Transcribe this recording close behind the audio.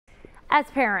As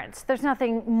parents, there's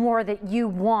nothing more that you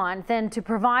want than to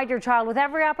provide your child with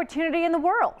every opportunity in the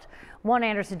world. One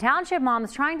Anderson Township mom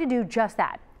is trying to do just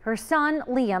that. Her son,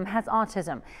 Liam, has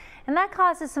autism, and that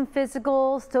causes some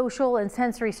physical, social, and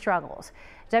sensory struggles.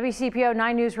 WCPO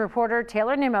 9 News reporter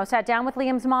Taylor Nimmo sat down with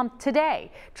Liam's mom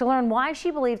today to learn why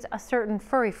she believes a certain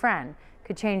furry friend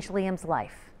could change Liam's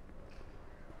life.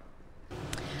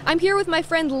 I'm here with my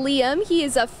friend Liam. He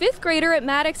is a 5th grader at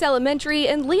Maddox Elementary.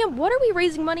 And Liam, what are we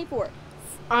raising money for?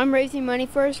 I'm raising money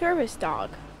for a service dog.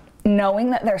 Knowing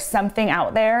that there's something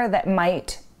out there that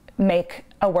might make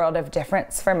a world of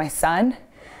difference for my son,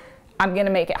 I'm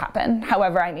gonna make it happen.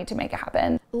 However, I need to make it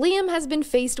happen. Liam has been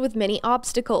faced with many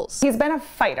obstacles. He's been a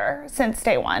fighter since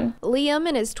day one. Liam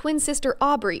and his twin sister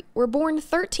Aubrey were born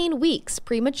 13 weeks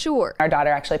premature. Our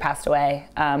daughter actually passed away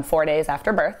 4 days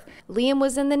after birth. Liam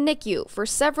was in the NICU for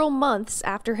several months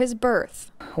after his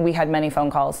birth. We had many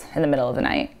phone calls in the middle of the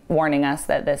night warning us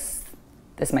that this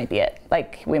might be it.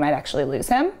 Like, we might actually lose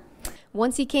him.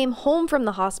 Once he came home from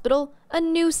the hospital, a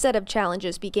new set of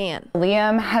challenges began.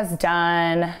 Liam has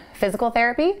done physical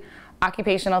therapy,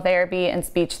 occupational therapy, and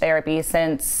speech therapy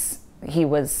since he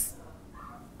was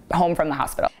home from the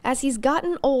hospital. As he's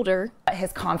gotten older,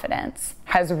 his confidence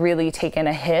has really taken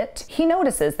a hit. He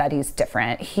notices that he's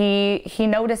different. He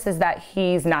notices that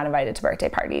he's not invited to birthday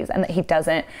parties and that he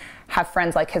doesn't have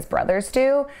friends like his brothers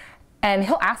do. And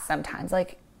he'll ask sometimes,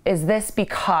 like, is this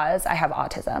because I have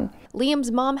autism?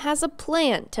 Liam's mom has a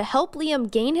plan to help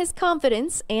Liam gain his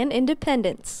confidence and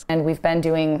independence. And we've been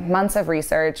doing months of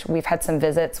research. We've had some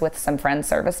visits with some friends'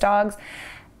 service dogs.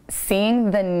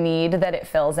 Seeing the need that it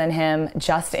fills in him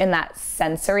just in that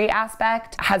sensory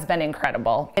aspect has been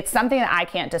incredible. It's something that I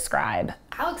can't describe.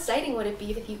 How exciting would it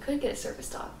be if you could get a service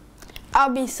dog?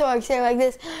 I'll be so excited like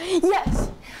this.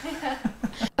 Yes!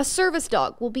 A service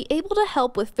dog will be able to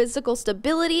help with physical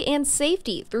stability and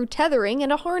safety through tethering and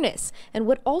a harness, and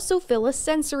would also fill a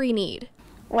sensory need.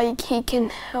 Like, he can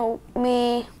help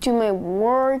me do my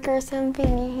work or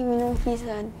something, even though he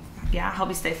said. Yeah, help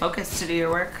you stay focused to do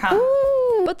your work, huh?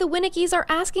 But the Winnickes are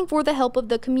asking for the help of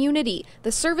the community.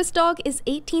 The service dog is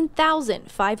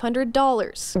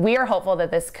 $18,500. We are hopeful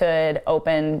that this could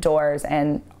open doors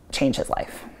and change his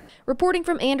life. Reporting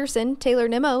from Anderson, Taylor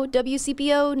Nimmo,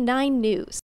 WCPO 9 News.